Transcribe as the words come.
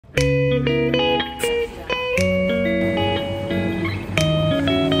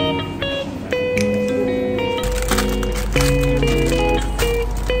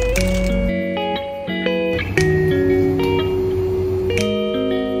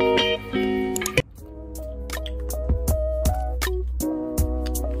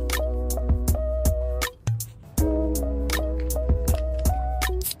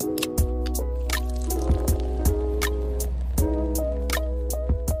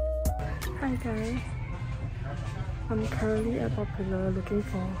Hi guys, I'm currently at Popular looking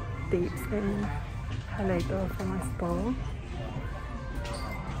for tips and highlighter for my spa,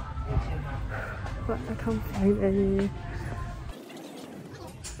 but I can't find any.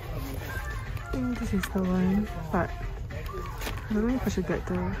 I think this is the one, but I don't know if I should get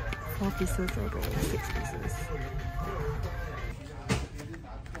the 4 pieces or the 6 pieces.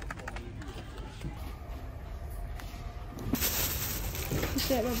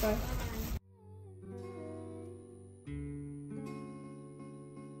 Bye bye.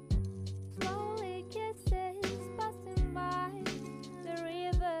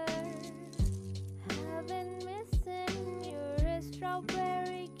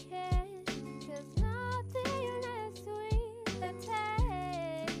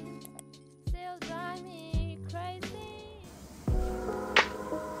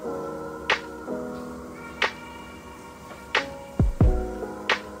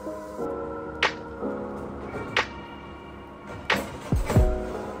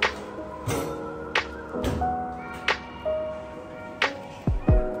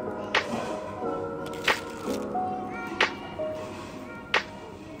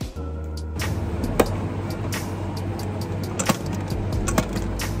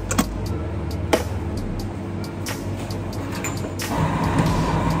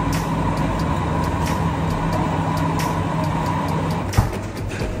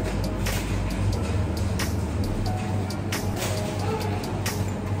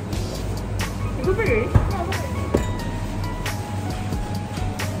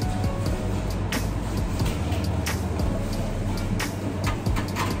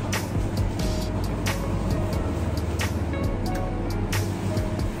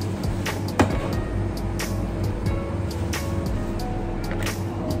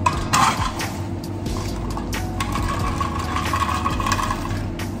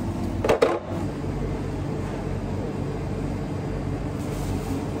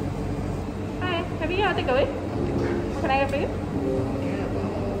 Takeaway? What can I get for you?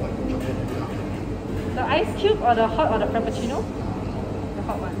 The ice cube or the hot or the frappuccino? The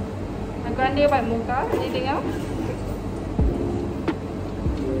hot one. A grande white mocha. Anything else?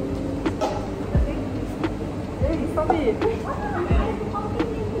 Hey, stop it!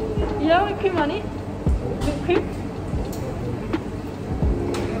 Yeah, whipped cream on it. Whipped cream.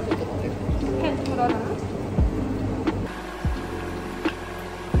 Can hold on.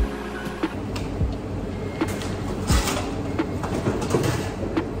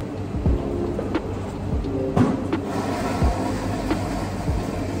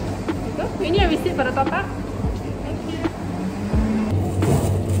 You need a receipt for the top up? Thank you.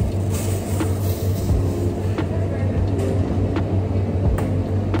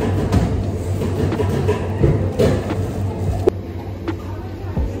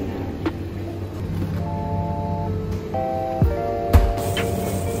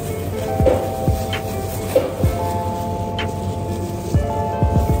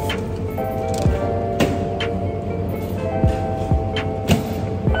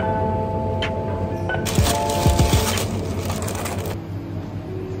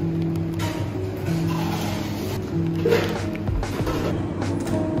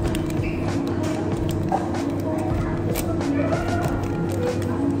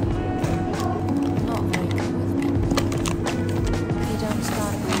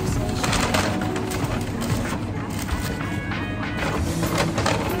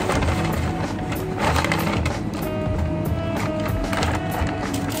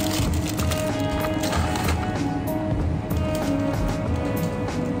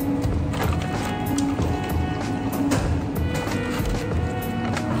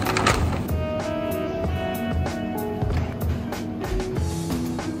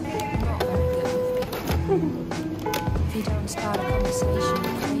 If you don't start a conversation,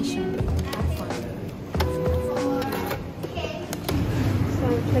 have fun. So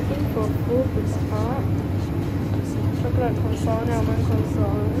I'm checking for food to start. Chocolate croissant, almond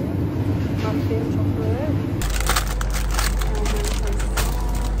croissant, muffin chocolate, almond croissant,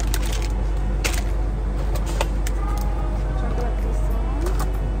 chocolate croissant.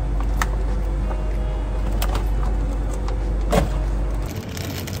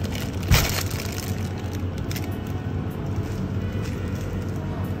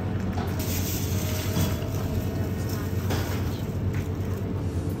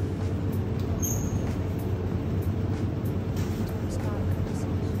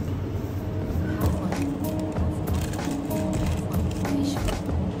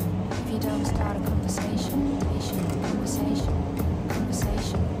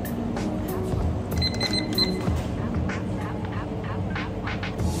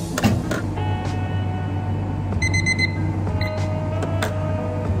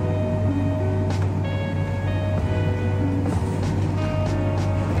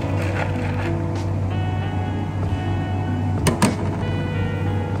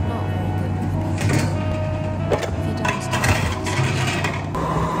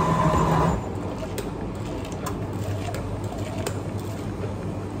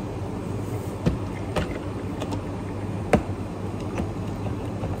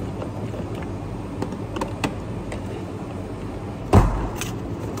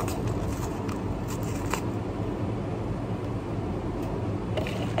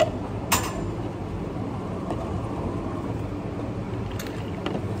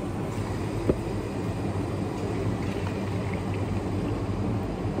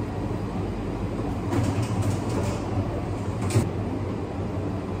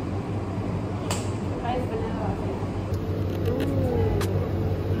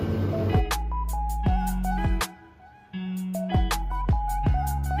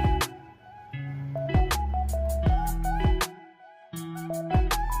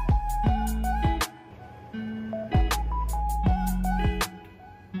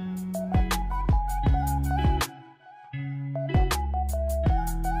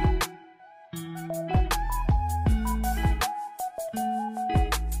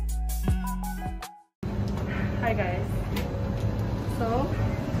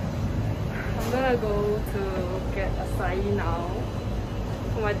 gonna go to get acai now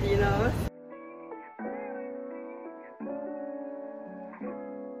for my dinner.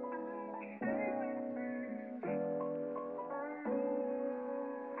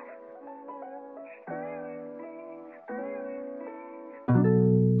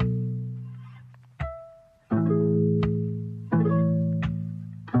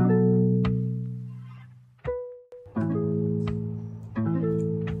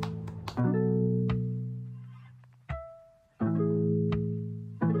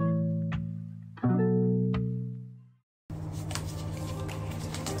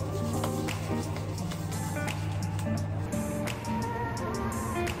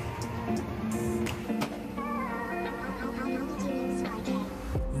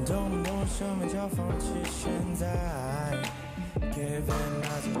 Give it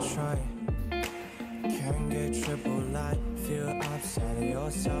another try. Can't get triple light. Feel upset at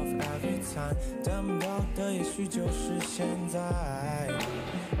yourself every time. 等不到的也许就是现在。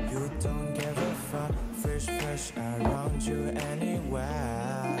You don't give a fuck. Fresh around you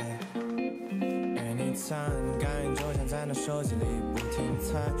anywhere. Anytime， 感应就像在那手机里不停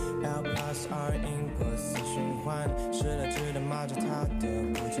猜 L plus R input 死循环，失了智的骂着他的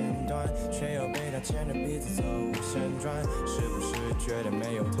不间断，却又被他牵着鼻子走无限转，是不是觉得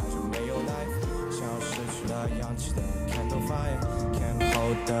没有他就没有 life？ 像失去了氧气的 candle fire， Can't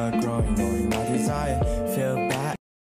hold the growing knowing my desire， Feel bad